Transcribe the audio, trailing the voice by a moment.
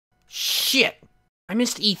Shit! I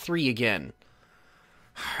missed E3 again.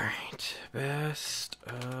 Alright, best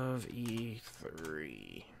of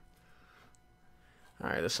E3.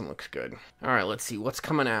 Alright, this one looks good. Alright, let's see, what's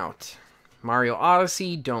coming out? Mario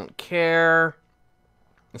Odyssey, don't care.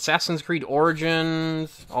 Assassin's Creed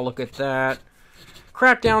Origins, I'll look at that.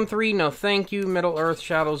 Crackdown 3, no thank you. Middle-earth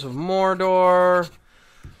Shadows of Mordor.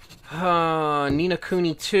 Ni no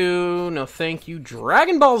Kuni 2, no thank you.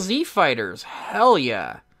 Dragon Ball Z Fighters, hell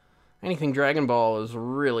yeah. Anything Dragon Ball is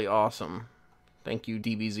really awesome. Thank you,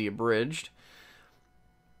 DBZ Abridged.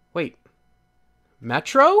 Wait.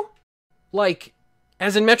 Metro? Like,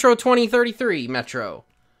 as in Metro 2033, Metro.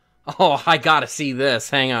 Oh, I gotta see this.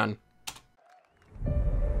 Hang on.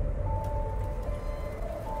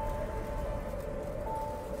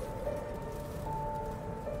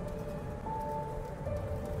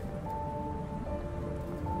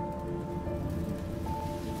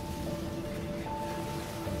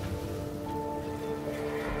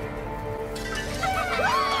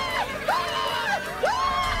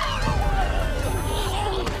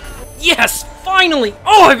 Yes! Finally!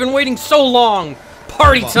 Oh, I've been waiting so long!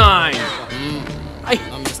 Party time!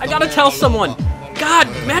 I gotta tell someone! God,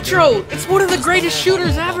 Metro! It's one of the greatest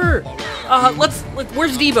shooters ever!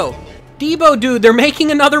 Where's Debo? Debo, dude, they're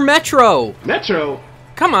making another Metro! Metro?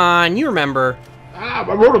 Come on, you remember. I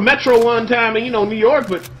wrote a Metro one time in, New York,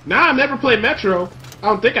 but now I've never played Metro. I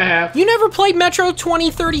don't think I have. You never played Metro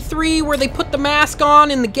 2033 where they put the mask on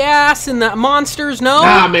and the gas and the monsters, no?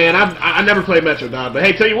 Nah, man, I never played Metro, dog. But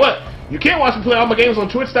hey, tell you what, you can't watch me play all my games on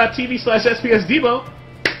twitch.tv/SPSDebo.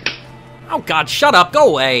 Oh god, shut up, go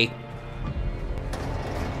away.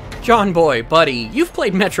 John Boy, buddy, you've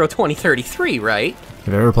played Metro 2033, right?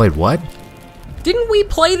 Have you ever played what? Didn't we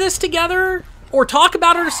play this together? Or talk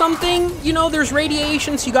about it or something? You know, there's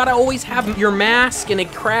radiation, so you gotta always have your mask, and it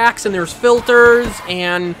cracks, and there's filters,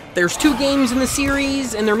 and there's 2 games in the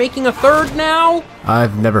series, and they're making a 3rd now?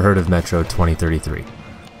 I've never heard of Metro 2033.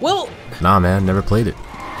 Well... Nah, man, never played it.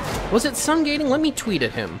 Was it Sungating? Let me tweet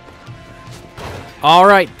at him.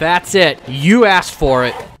 Alright, that's it. You asked for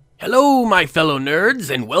it. Hello, my fellow nerds,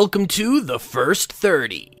 and welcome to The First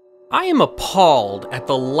 30. I am appalled at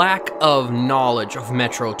the lack of knowledge of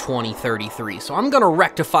Metro 2033, so I'm gonna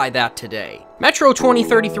rectify that today. Metro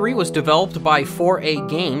 2033 was developed by 4A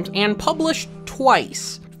Games and published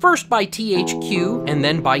twice. First by THQ and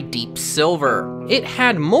then by Deep Silver. It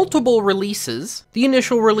had multiple releases. The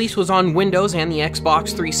initial release was on Windows and the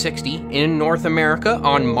Xbox 360 in North America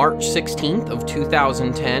on March 16th of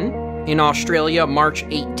 2010. In Australia, March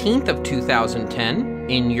 18th of 2010,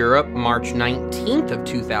 in Europe, March 19th of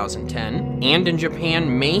 2010, and in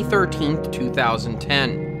Japan, May 13th,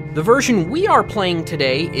 2010. The version we are playing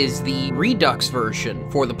today is the Redux version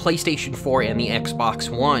for the PlayStation 4 and the Xbox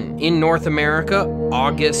One. In North America,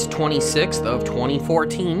 August 26th of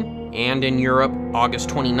 2014, and in Europe, August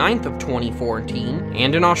 29th of 2014,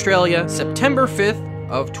 and in Australia, September 5th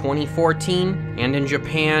of 2014, and in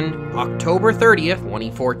Japan, October 30th,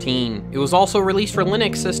 2014. It was also released for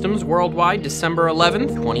Linux systems worldwide December 11th,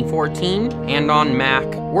 2014, and on Mac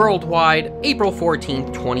worldwide April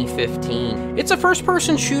 14th, 2015. It's a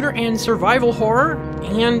first-person shooter and survival horror,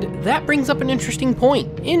 and that brings up an interesting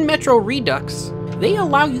point. In Metro Redux, they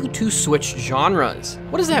allow you to switch genres.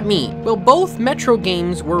 What does that mean? Well, both Metro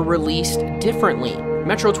games were released differently.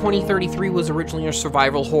 Metro 2033 was originally a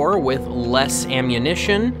survival horror with less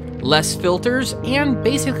ammunition, less filters, and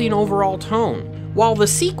basically an overall tone. While the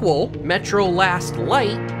sequel, Metro Last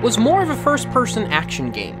Light, was more of a first-person action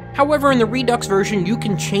game. However, in the Redux version, you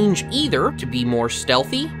can change either to be more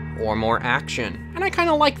stealthy or more action. And I kind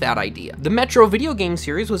of like that idea. The Metro video game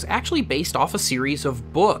series was actually based off a series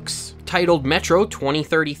of books titled Metro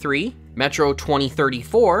 2033, Metro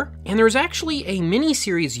 2034, and there's actually a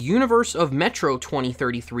mini-series universe of Metro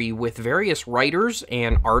 2033 with various writers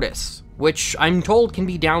and artists, which I'm told can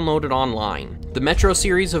be downloaded online. The Metro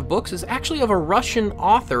series of books is actually of a Russian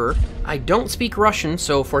author. I don't speak Russian,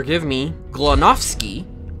 so forgive me, Glonovsky,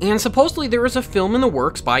 and supposedly there is a film in the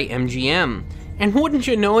works by MGM. And wouldn't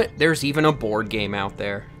you know it, there's even a board game out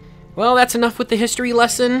there. Well, that's enough with the history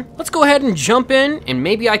lesson. Let's go ahead and jump in, and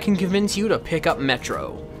maybe I can convince you to pick up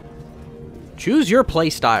Metro. Choose your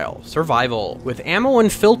playstyle, survival, with ammo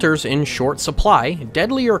and filters in short supply,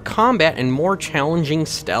 deadlier combat, and more challenging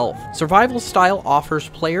stealth. Survival style offers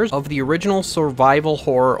players of the original survival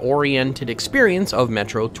horror-oriented experience of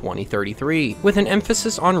Metro 2033, with an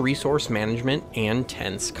emphasis on resource management and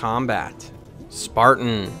tense combat.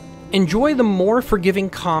 Spartan. Enjoy the more forgiving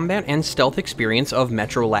combat and stealth experience of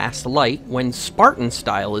Metro Last Light when Spartan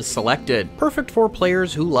style is selected, perfect for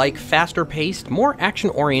players who like faster-paced, more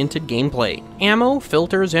action-oriented gameplay. Ammo,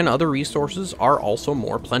 filters, and other resources are also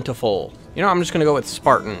more plentiful. You know, I'm just gonna go with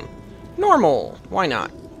Spartan. Normal, why not?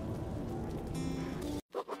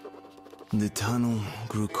 The tunnel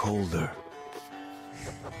grew colder.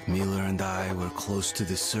 Miller and I were close to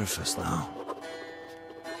the surface now.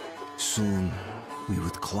 Soon, we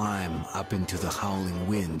would climb up into the howling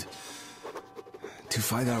wind to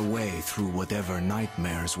fight our way through whatever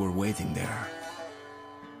nightmares were waiting there.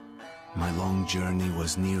 My long journey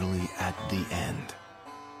was nearly at the end.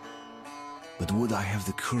 But would I have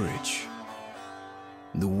the courage,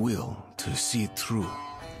 the will to see it through?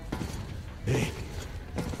 Hey,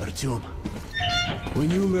 Artyom. When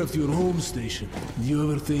you left your home station, do you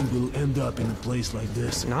ever think we'll end up in a place like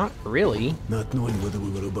this? Not really. Not knowing whether we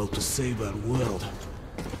were about to save our world,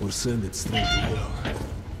 or send it straight to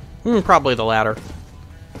hell. Probably the latter.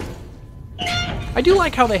 I do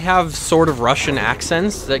like how they have sort of Russian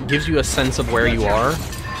accents that gives you a sense of where you are.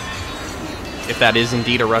 If that is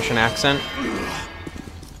indeed a Russian accent.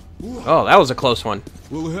 Oh, that was a close one.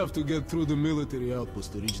 We'll have to get through the military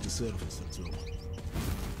outpost to reach the surface, Artyom.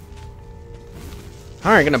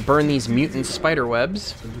 Alright, gonna burn these mutant spider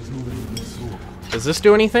webs. Does this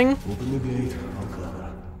do anything? Open the gate, I'll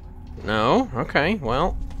cover. No? Okay,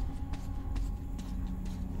 well.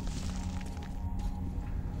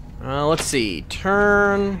 Let's see.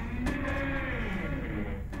 Turn.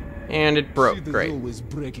 And it broke. Great. Always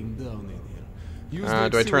breaking down in here.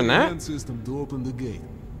 Do I turn that? System to open the gate.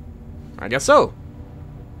 I guess so.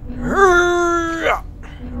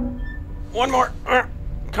 One more.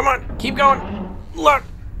 Come on, keep going. Look.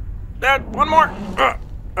 That one more.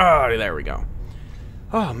 Oh, there we go.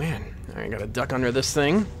 Oh man, I gotta duck under this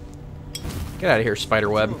thing. Get out of here,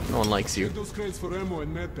 spiderweb. No one likes you. Those crates for ammo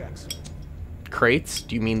and med packs. Crates?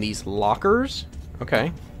 Do you mean these lockers?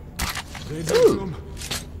 Okay.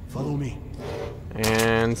 Follow me.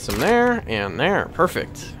 And some there, and there.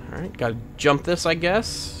 Perfect. Alright, gotta jump this, I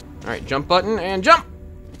guess. Alright, jump button, and jump!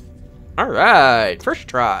 Alright, first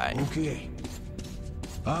try. Okay.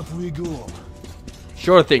 Up we go.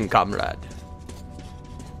 Sure thing, comrade.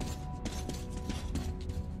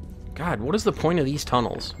 God, what is the point of these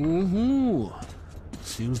tunnels?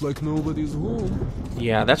 Seems like nobody's home.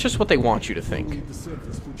 Yeah, that's just what they want you to think. The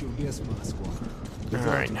surface, put your gas mask on.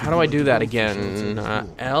 Alright, how do I do that again?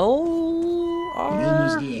 L?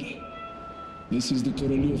 R? This is the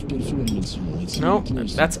Korolev performance room. It's Nope,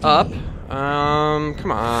 that's up.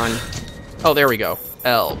 Come on. Oh, there we go.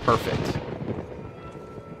 L, perfect.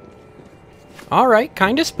 Alright,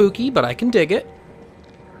 kinda spooky, but I can dig it.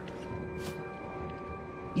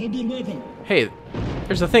 Hey,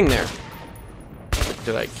 there's a thing there.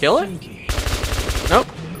 Did I kill it? Nope.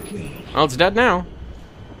 Oh, it's dead now.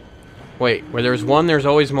 Wait, where there's one, there's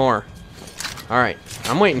always more. Alright,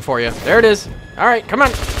 I'm waiting for you. There it is. Alright, come on.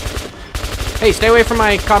 Hey, stay away from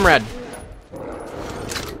my comrade.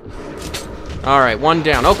 Alright, one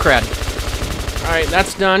down. Oh, crud. Alright,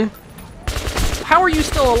 that's done. How are you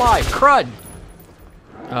still alive? Crud.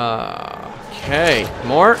 Okay.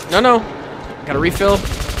 More? No. Gotta refill.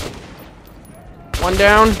 One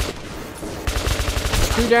down.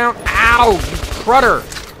 Two down. Ow! You crudder!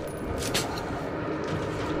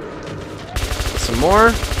 Some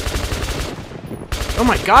more. Oh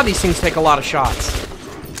my god, these things take a lot of shots.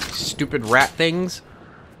 Stupid rat things.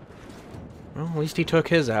 Well, at least he took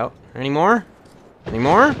his out. Any more? Any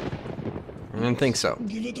more? I didn't think so.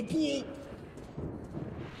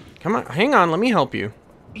 Come on, hang on, let me help you.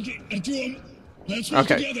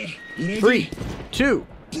 Okay. 3, 2,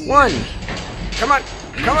 1. Come on,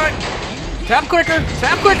 come on. Tap quicker,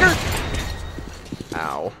 tap quicker.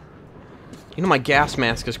 Ow. You know my gas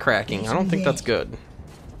mask is cracking. I don't think that's good.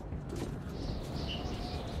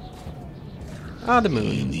 Ah, the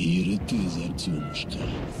moon.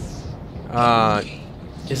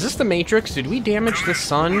 Is this the Matrix? Did we damage the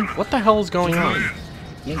sun? What the hell is going on?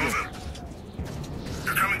 You're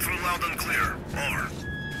coming through loud and clear. Over.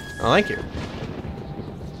 Oh, thank you.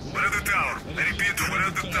 We're at the tower. I repeat, we're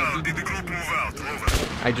at the tower. Did the group move out? Over.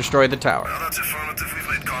 I destroyed the tower. Well, that's affirmative. We've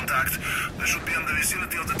made contact. They should be in the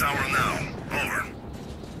vicinity of the tower now. Over.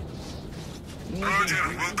 Roger.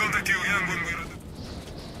 We'll contact you again when we're...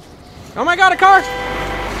 Oh my god, a car!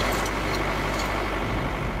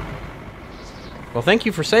 Well, thank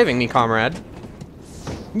you for saving me, comrade.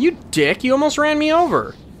 You dick, you almost ran me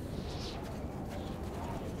over.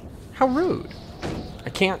 How rude. I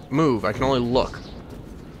can't move, I can only look.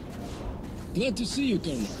 Glad to see you,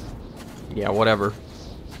 Colonel. Yeah, whatever.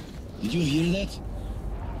 Did you hear that?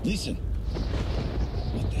 Listen.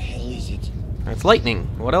 What the hell is it? It's lightning.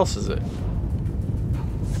 What else is it?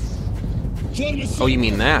 Oh, you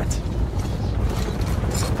mean that?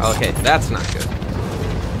 Okay, that's not good.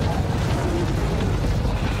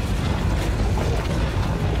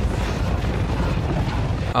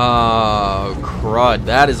 Crud.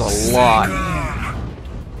 That is a lot.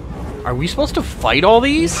 Are we supposed to fight all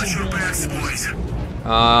these? Watch your backs, boys.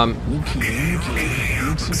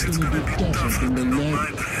 Looks a little bit different than the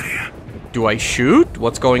night. Do I shoot?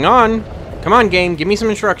 What's going on? Come on, game. Give me some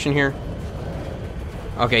instruction here.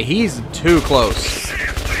 Okay, he's too close.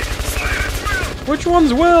 Which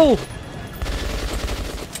one's Will?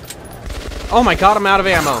 Oh my god, I'm out of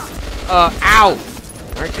ammo. Ow.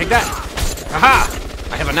 Alright, take that. Aha!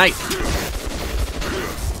 I have a knife.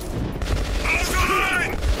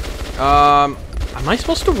 Am I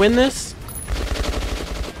supposed to win this?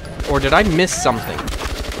 Or did I miss something?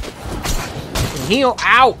 Heal.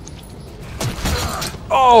 Ow!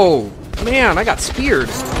 Oh, man, I got speared.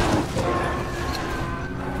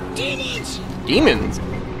 Demons! Demons?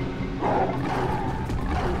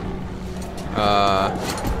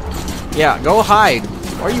 Yeah, go hide.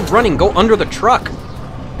 Why are you running? Go under the truck.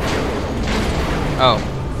 Oh.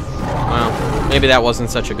 Well, maybe that wasn't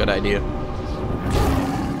such a good idea.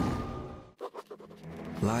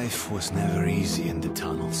 Life was never easy in the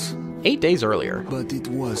tunnels. 8 days earlier. But it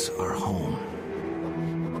was our home.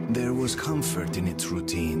 There was comfort in its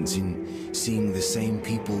routines, in seeing the same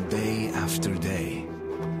people day after day.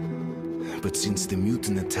 But since the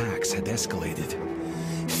mutant attacks had escalated,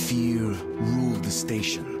 fear ruled the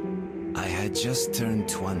station. I had just turned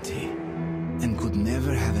 20, and could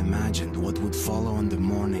never have imagined what would follow on the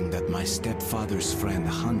morning that my stepfather's friend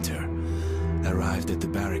Hunter arrived at the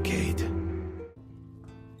barricade.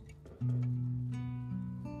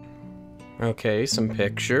 Okay, some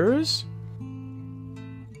pictures.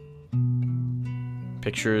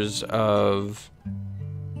 Pictures of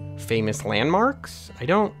famous landmarks?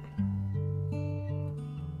 They're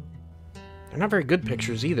not very good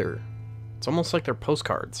pictures either. It's almost like they're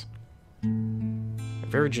postcards. They're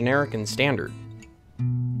very generic and standard.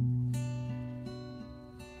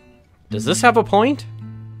 Does this have a point?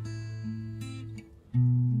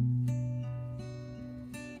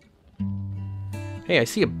 Hey, I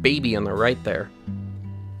see a baby on the right there.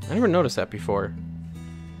 I never noticed that before.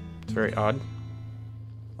 It's very odd.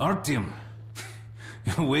 Artyom,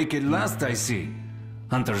 awake at last, I see.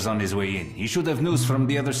 Hunter's on his way in. He should have news from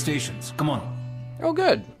the other stations. Come on. Oh,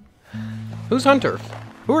 good. Who's Hunter?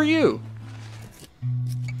 Who are you?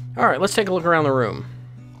 Alright, let's take a look around the room.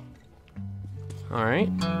 Alright.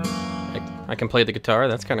 I can play the guitar.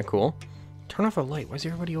 That's kind of cool. Turn off a light. Why does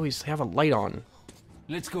everybody always have a light on?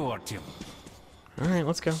 Let's go, Artyom. Alright,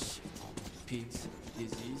 let's go.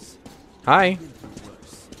 Hi.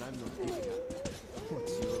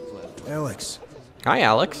 Alex, Hi,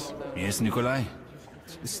 Alex. Yes, Nikolai?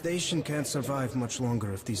 the station can't survive much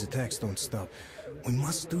longer if these attacks don't stop. We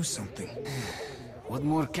must do something. What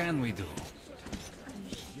more can we do?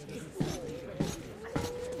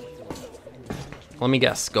 Let me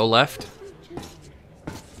guess. Go left.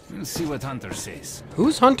 We'll see what Hunter says.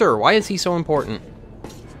 Who's Hunter? Why is he so important?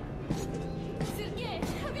 Sergei,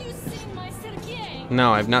 have you seen my Sergei?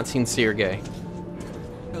 No, I've not seen Sergei.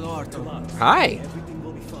 Hello, Arthur. Hi. Everything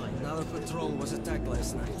will be fine. Another patrol was attacked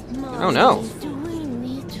last night. Oh, no. Do we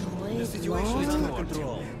need to wait The situation is under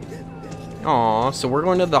control. Aw, so we're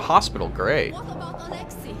going to the hospital. Great. What about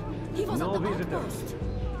Alexei? He was at the outpost.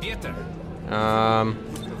 Pieter!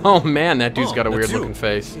 Oh man, that dude's got a weird looking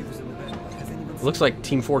face. Looks like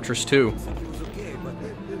Team Fortress 2.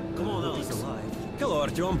 Come on, Alex. Hello,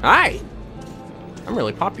 Artyom. Hi! I'm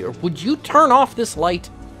really popular. Would you turn off this light?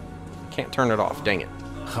 Can't turn it off, dang it.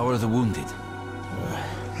 How are the wounded?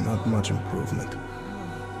 Not much improvement.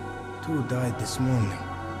 2 died this morning.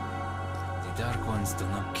 The Dark Ones do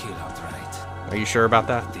not kill outright. Are you sure about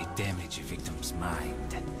that? They damage a victim's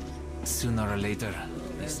mind. Sooner or later,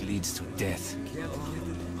 this leads to death.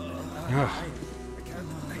 Ugh.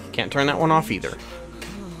 Can't turn that one off either.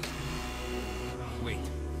 Wait.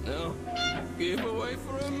 No. Give away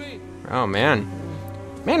from me. Oh man.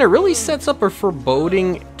 Man, it really sets up a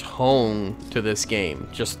foreboding tone to this game.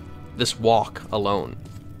 Just this walk alone.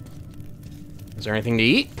 Is there anything to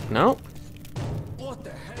eat? No. What the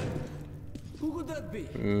hell? Who could that be?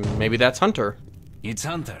 Maybe that's Hunter. It's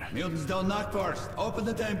Hunter. Mutants don't knock first. Open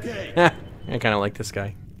the damn gate. I kind of like this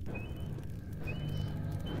guy.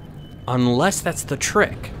 Unless that's the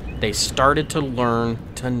trick. They started to learn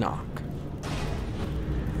to knock.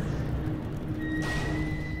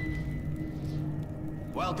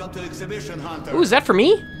 Welcome to Exhibition Hunter. Ooh, is that for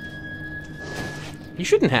me? He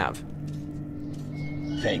shouldn't have.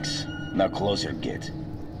 Thanks. Now close your gate.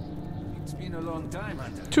 It's been a long time,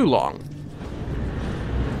 Hunter. Too long.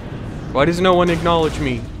 Why does no one acknowledge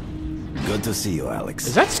me? Good to see you, Alex.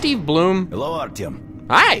 Is that Steve Bloom? Hello, Artyom.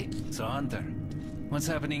 Hi! So, Hunter, what's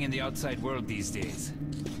happening in the outside world these days?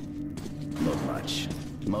 Not much.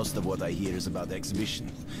 Most of what I hear is about the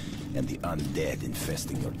exhibition and the undead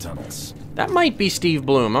infesting your tunnels. That might be Steve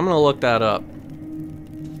Bloom. I'm gonna look that up.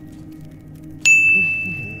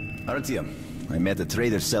 Artyom, I met a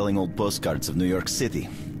trader selling old postcards of New York City.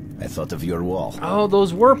 I thought of your wall. Oh,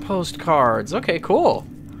 those were postcards. Okay, cool.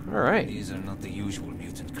 Alright. These are not the usual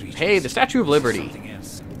mutant creatures. Hey, the Statue of Liberty. Something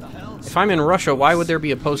else. If I'm in Russia, why would there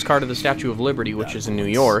be a postcard of the Statue of Liberty, which is in New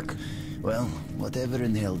York? Well, whatever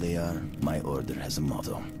in hell they are, my order has a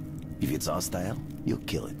motto. If it's hostile, you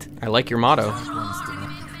kill it. I like your motto.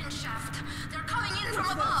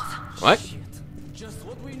 What?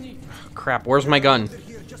 Crap, where's my gun?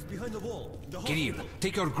 Kirill,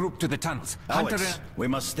 take your group to the tunnels. Alex, we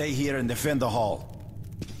must stay here and defend the hall.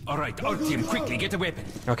 Alright, Artyom, quickly, get a weapon.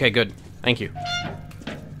 Okay, good. Thank you.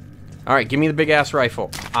 Alright, give me the big-ass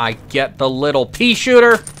rifle. I get the little pea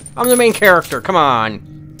shooter. I'm the main character, come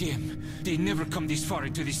on. Damn, they never come this far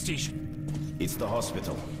into this station. It's the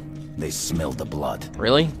hospital. They smell the blood.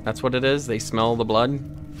 Really? That's what it is? They smell the blood?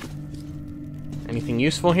 Anything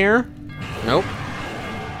useful here? Nope.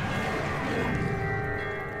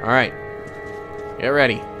 Alright. Get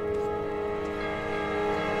ready.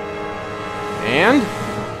 And...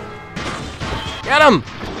 get him!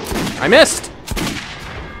 I missed!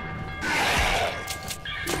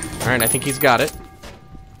 Alright, I think he's got it.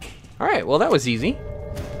 Alright, well that was easy.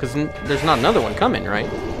 Because there's not another one coming, right?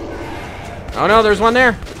 Oh no, there's one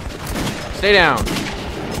there! Stay down.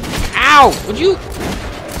 Ow! Would you...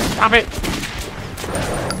 stop it!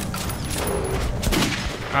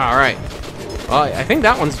 Alright. Well, I think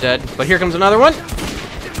that one's dead, but here comes another one.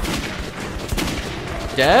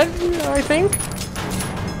 Dead, I think?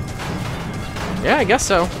 Yeah, I guess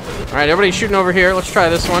so. Alright, everybody's shooting over here. Let's try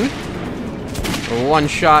this one. One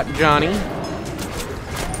shot, Johnny.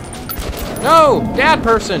 No! Dad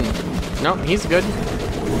person! Nope, he's good.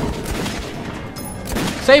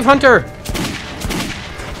 Save Hunter!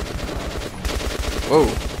 Whoa.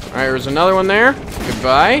 Alright, there's another one there.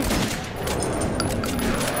 Goodbye.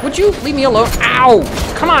 Would you leave me alone? Ow!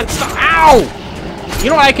 Come on, stop! Ow! You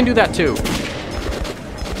know what? I can do that too.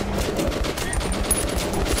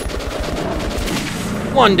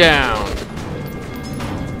 One down.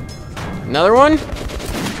 Another one.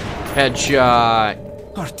 Headshot.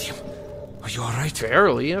 Artyom, are you alright?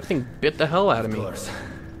 Barely. That thing bit the hell out of me. Of course.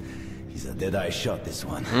 He's a dead-eye shot, this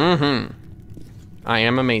one. Mm-hmm. I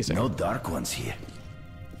am amazing. No dark ones here.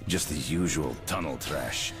 Just the usual tunnel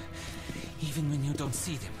trash. Even when you don't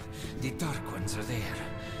see them, the dark ones are there.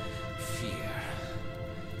 Fear.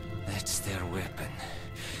 That's their weapon.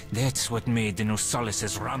 That's what made the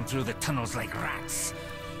Nosalises run through the tunnels like rats.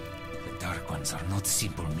 The dark ones are not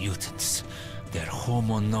simple mutants. They're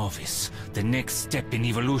Homo Novus, the next step in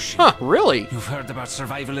evolution. Huh, really? You've heard about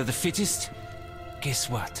survival of the fittest? Guess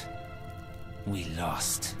what? We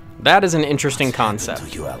lost. That is an interesting What's concept.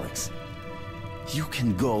 happened to you, Alex? You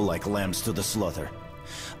can go like lambs to the slaughter.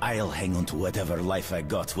 I'll hang on to whatever life I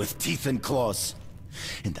got with teeth and claws.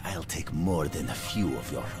 And I'll take more than a few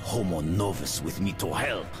of your Homo Novus with me to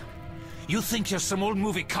hell. You think you're some old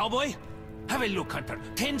movie cowboy? Have a look, Hunter.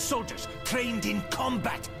 10 soldiers trained in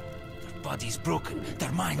combat. Their bodies broken,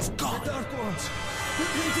 their minds gone. The Dark Ones!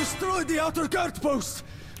 They destroyed the outer guard post!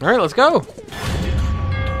 Alright, let's go.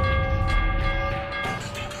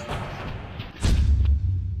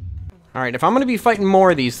 Alright, if I'm gonna be fighting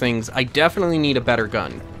more of these things, I definitely need a better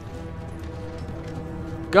gun.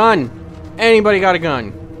 Gun! Anybody got a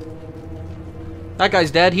gun? That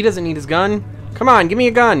guy's dead. He doesn't need his gun. Come on, give me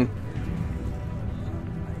a gun.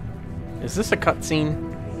 Is this a cutscene?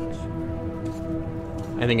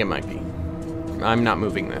 I think it might be. I'm not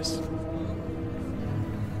moving this.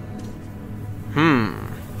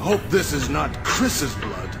 Hope this is not Chris's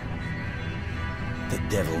blood. The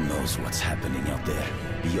devil knows what's happening out there,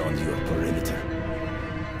 beyond your perimeter.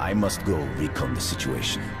 I must go recon the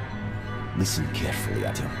situation. Listen carefully,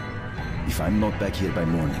 Artyom. If I'm not back here by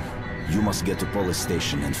morning, you must get to police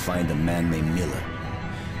station and find a man named Miller.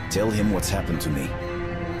 Tell him what's happened to me,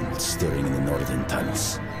 and what's stirring in the northern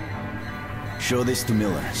tunnels. Show this to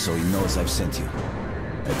Miller, so he knows I've sent you.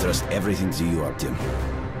 I trust everything to you, Artyom.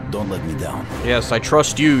 Don't let me down. Yes, I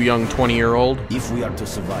trust you, young 20-year-old. If we are to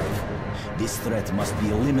survive, this threat must be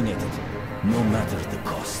eliminated, no matter the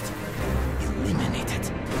cost.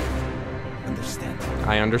 Eliminated. Understand?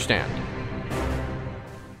 I understand.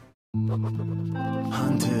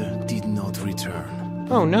 Hunter did not return.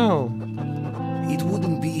 Oh no. It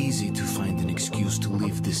wouldn't be easy to find an excuse to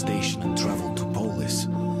leave the station and travel to Polis,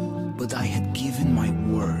 but I had given my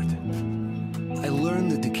word. I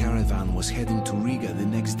learned that the caravan was heading to Riga the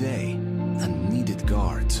next day and needed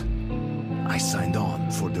guards. I signed on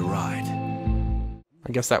for the ride.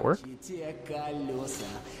 I guess that worked.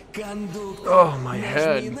 Oh, my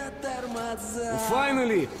head.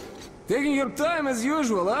 Finally! Taking your time as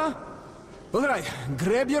usual, huh? Alright,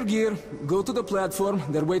 grab your gear, go to the platform,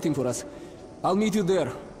 they're waiting for us. I'll meet you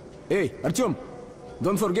there. Hey, Artyom,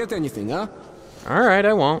 don't forget anything, huh? Alright,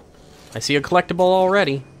 I won't. I see a collectible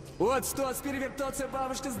already. Let's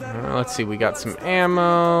see, we got some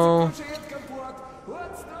ammo.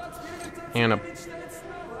 And a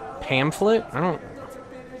pamphlet? I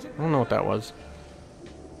don't know what that was.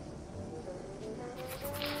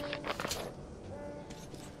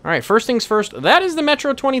 Alright, first things first, that is the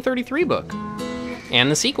Metro 2033 book. And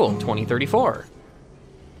the sequel, 2034.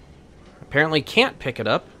 Apparently can't pick it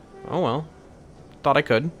up. Oh well. Thought I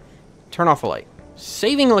could. Turn off a light.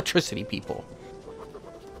 Saving electricity, people.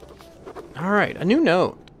 Alright, a new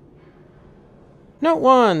note. Note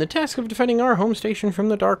 1. The task of defending our home station from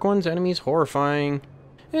the Dark One's enemies horrifying.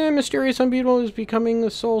 And mysterious unbeatable is becoming the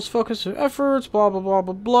soul's focus of efforts. Blah, blah, blah,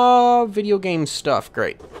 blah, blah. Video game stuff.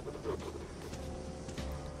 Great.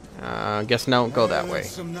 Guess don't go that way.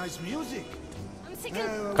 Some nice music.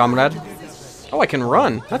 Comrade? Oh, I can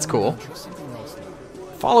run. That's cool.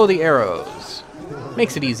 Follow the arrows.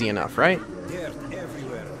 Makes it easy enough, right?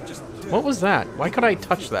 What was that? Why could I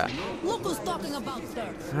touch that?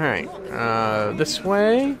 Alright, this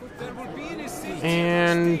way.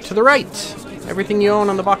 And to the right. Everything you own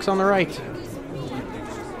on the box on the right.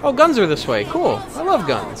 Oh, guns are this way. Cool. I love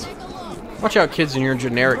guns. Watch out, kids, in your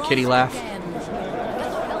generic kitty laugh.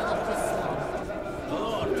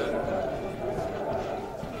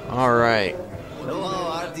 Alright.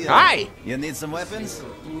 Hello, Artyom. Hi! You need some weapons?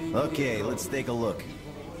 Okay, let's take a look.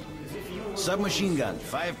 Submachine gun,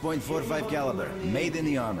 5.45 caliber, made in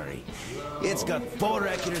the armory. It's got poor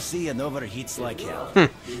accuracy and overheats like hell.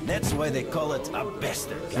 That's why they call it a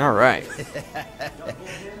bastard gun. Alright.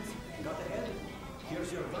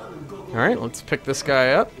 Alright, let's pick this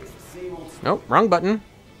guy up. Nope, wrong button.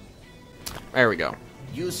 There we go.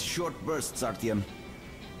 Use short bursts, Artyom.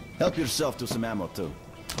 Help yourself to some ammo, too.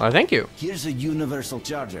 Thank you. Here's a universal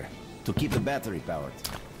charger to keep the battery powered.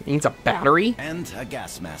 It needs a battery? And a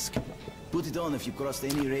gas mask. Put it on if you crossed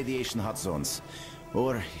any radiation hot zones.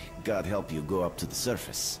 Or, God help you, go up to the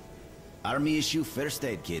surface. Army issue first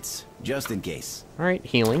aid kits, just in case. Alright,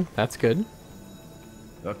 healing. That's good.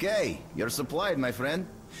 Okay, you're supplied, my friend.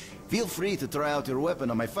 Feel free to try out your weapon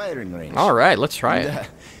on my firing range. Alright, let's try And, it.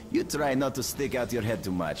 You try not to stick out your head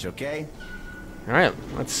too much, okay? Alright,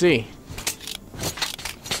 let's see.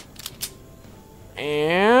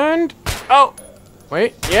 And... oh!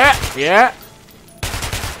 Wait, yeah.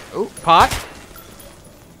 Oh, pot.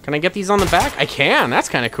 Can I get these on the back? I can, that's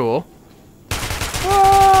kind of cool.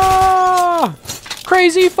 Ah!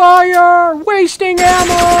 Crazy fire! Wasting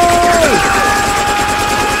ammo!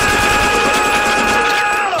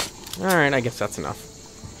 Alright, I guess that's enough.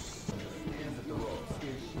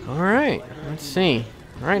 Alright, let's see.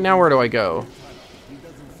 Alright, now where do I go?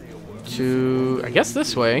 To... I guess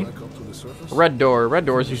this way. Red door. Red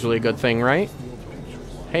door is usually a good thing, right?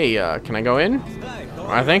 Hey, can I go in?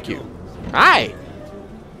 Why, thank you. Hi!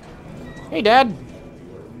 Hey, Dad.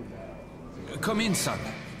 Come in, son.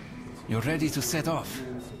 You're ready to set off.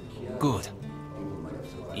 Good.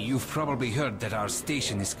 You've probably heard that our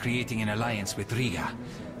station is creating an alliance with Riga.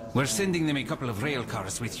 We're sending them a couple of rail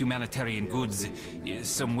cars with humanitarian goods,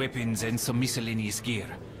 some weapons, and some miscellaneous gear.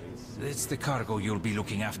 That's the cargo you'll be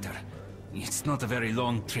looking after. It's not a very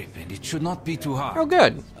long trip, and it should not be too hard. Oh,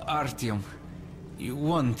 good. Artyom,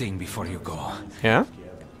 one thing before you go. Yeah?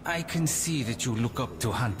 I can see that you look up to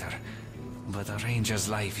Hunter, but a ranger's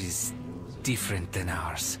life is different than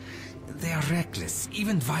ours. They are reckless,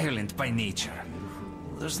 even violent by nature.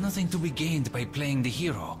 There's nothing to be gained by playing the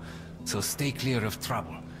hero, so stay clear of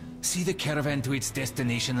trouble. See the caravan to its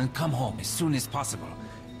destination and come home as soon as possible.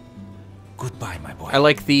 Goodbye, my boy. I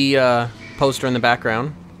like the poster in the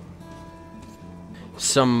background.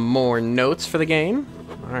 Some more notes for the game.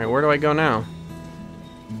 Alright, where do I go now?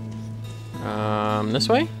 This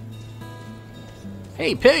way?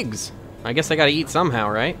 Hey, pigs! I guess I gotta eat somehow,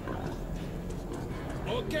 right?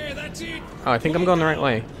 Okay, that's it. Oh, I think I'm going the right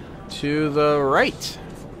way. To the right.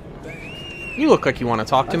 You look like you want to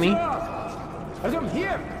talk to me.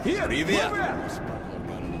 Here.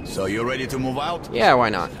 So you ready to move out? Yeah, why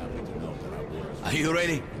not? Are you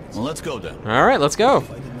ready? Well, let's go then. Alright, let's go.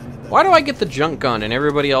 Why do I get the junk gun and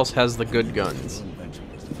everybody else has the good guns?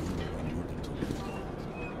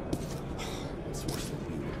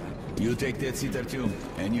 You take that seat, Artyom,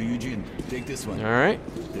 and you, Eugene, take this one. All right,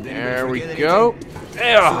 there we go.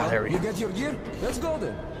 There we You go. get your gear? Let's go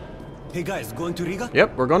then. Hey guys, going to Riga?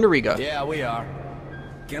 Yep, we're going to Riga. Yeah, we are.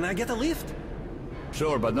 Can I get a lift?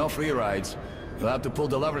 Sure, but no free rides. You'll have to pull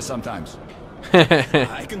the lever sometimes.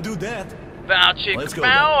 I can do that. Let's go.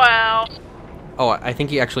 Oh, I think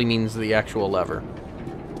he actually means the actual lever.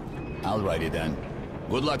 Alrighty then.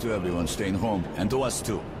 Good luck to everyone staying home, and to us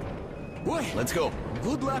too. Boy, Let's go.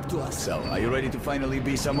 good luck to us. So, are you ready to finally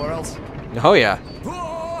be somewhere else? Oh yeah.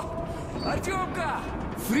 Oh,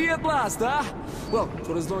 Artyomka! Free at last, huh? Well,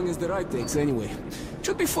 for as long as the ride takes anyway.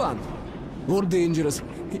 Should be fun. More dangerous.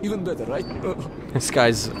 Even better, right? This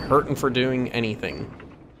guy's hurting for doing anything.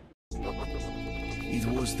 It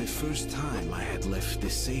was the first time I had left the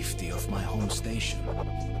safety of my home station.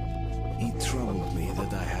 It troubled me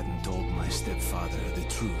that I hadn't told my stepfather the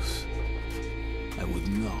truth. I would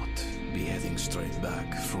not be heading straight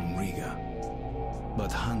back from Riga.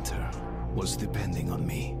 But Hunter was depending on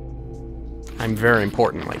me. I'm very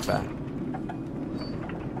important like that.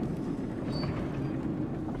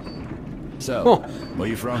 So, Oh. where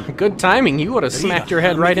you from? Good timing. You would have smacked your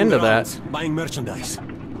head right into that. Buying merchandise.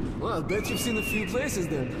 Well, I bet you've seen a few places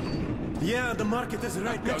then. Yeah, the market is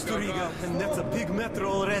right next to Riga, and that's a big metro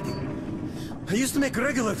already. I used to make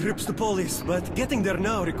regular trips to Polis, but getting there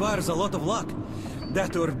now requires a lot of luck.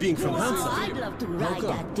 That or being from Hansa. I'd love to ride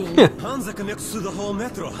that thing. Hansa connects to the whole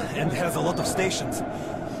metro and has a lot of stations,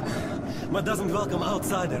 but doesn't welcome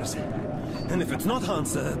outsiders. And if it's not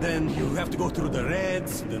Hansa, then you have to go through the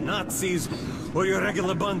Reds, the Nazis, or your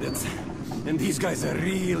regular bandits. And these guys are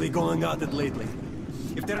really going at it lately.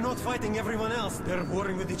 If they're not fighting everyone else, they're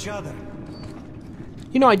warring with each other.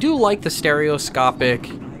 You know, I do like the stereoscopic,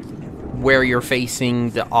 where you're facing,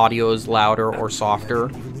 the audio is louder or softer.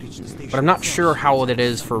 But I'm not sure how it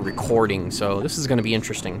is for recording, so this is going to be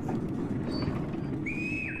interesting.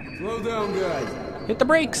 Slow down, guys. Hit the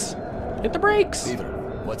brakes! Hit the brakes! Peter,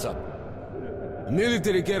 what's up? A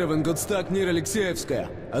military caravan got stuck near Alexeyevskaya.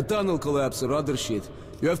 A tunnel collapsed or other shit.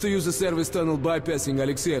 You have to use the service tunnel bypassing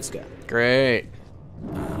Alexeyevskaya. Great.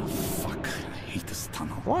 Fuck, I hate this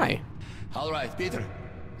tunnel. Why? Alright, Peter,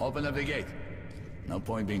 open up the gate. No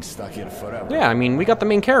point being stuck here forever. Yeah, I mean, we got the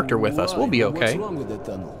main character with us. We'll be okay. What's wrong with that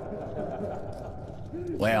tunnel?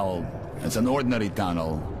 Well, it's an ordinary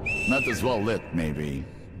tunnel. Not as well lit, maybe.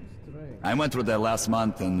 I went through there last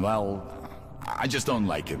month and, well, I just don't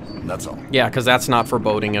like it, that's all. Yeah, because that's not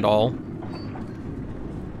foreboding at all.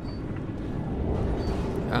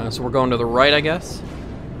 So we're going to the right, I guess?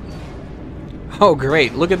 Oh,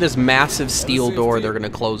 great. Look at this massive steel door they're going to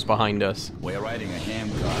close behind us. We're riding a ham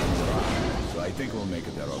car, so I think we'll make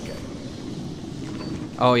it there okay.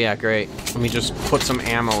 Oh, yeah, great. Let me just put some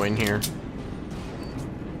ammo in here.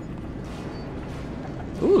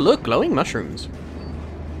 Ooh, look, glowing mushrooms.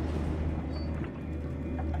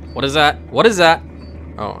 What is that? What is that?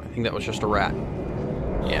 Oh, I think that was just a rat.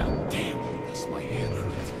 Yeah. Damn, that's my hand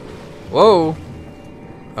hurt. Whoa.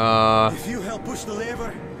 If you help push the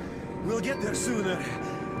lever, we'll get there sooner.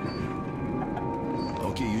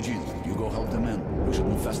 Okay, Eugene, you go help the men. We should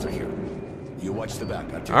move faster here. You watch the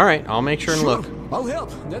back. Alright, I'll make sure and look. I'll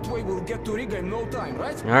help. That way we'll get to Riga in no time,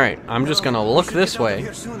 right? Alright, I'm just gonna look this way.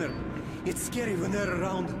 Here sooner. It's scary when they're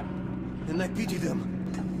around, and I pity them.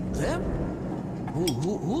 Them?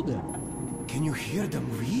 Who them? Can you hear them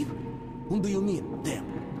weep? Whom do you mean, them?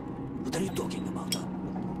 What are you talking about?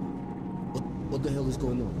 What the hell is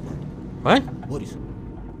going on? What? Boris?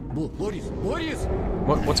 Boris!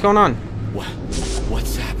 What's going on?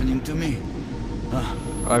 What's happening to me?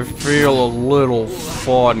 I feel a little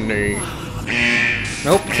funny.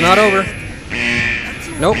 Nope, it's not over.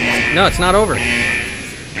 Nope, no, it's not over.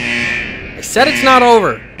 I said it's not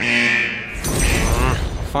over.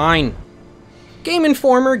 Fine. Game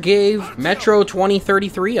Informer gave Metro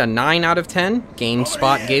 2033 a 9 out of 10,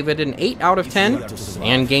 GameSpot gave it an 8 out of 10,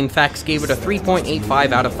 and GameFAQs gave it a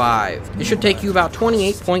 3.85 out of 5. It should take you about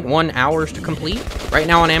 28.1 hours to complete. Right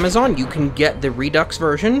now on Amazon, you can get the Redux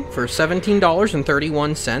version for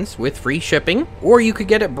 $17.31 with free shipping, or you could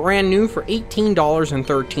get it brand new for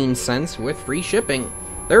 $18.13 with free shipping.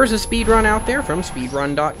 There is a speedrun out there from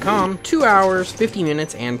speedrun.com, 2 hours, 50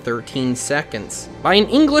 minutes, and 13 seconds. By an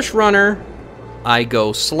English runner, I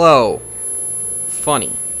go slow.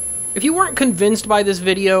 Funny. If you weren't convinced by this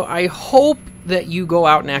video, I hope that you go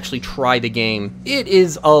out and actually try the game. It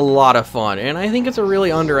is a lot of fun, and I think it's a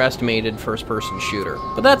really underestimated first-person shooter.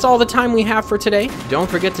 But that's all the time we have for today. Don't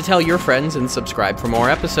forget to tell your friends and subscribe for more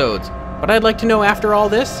episodes. But I'd like to know, after all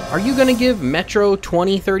this, are you going to give Metro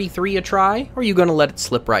 2033 a try, or are you going to let it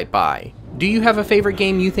slip right by? Do you have a favorite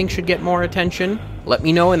game you think should get more attention? Let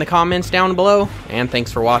me know in the comments down below, and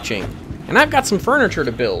thanks for watching. And I've got some furniture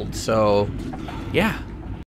to build, so yeah.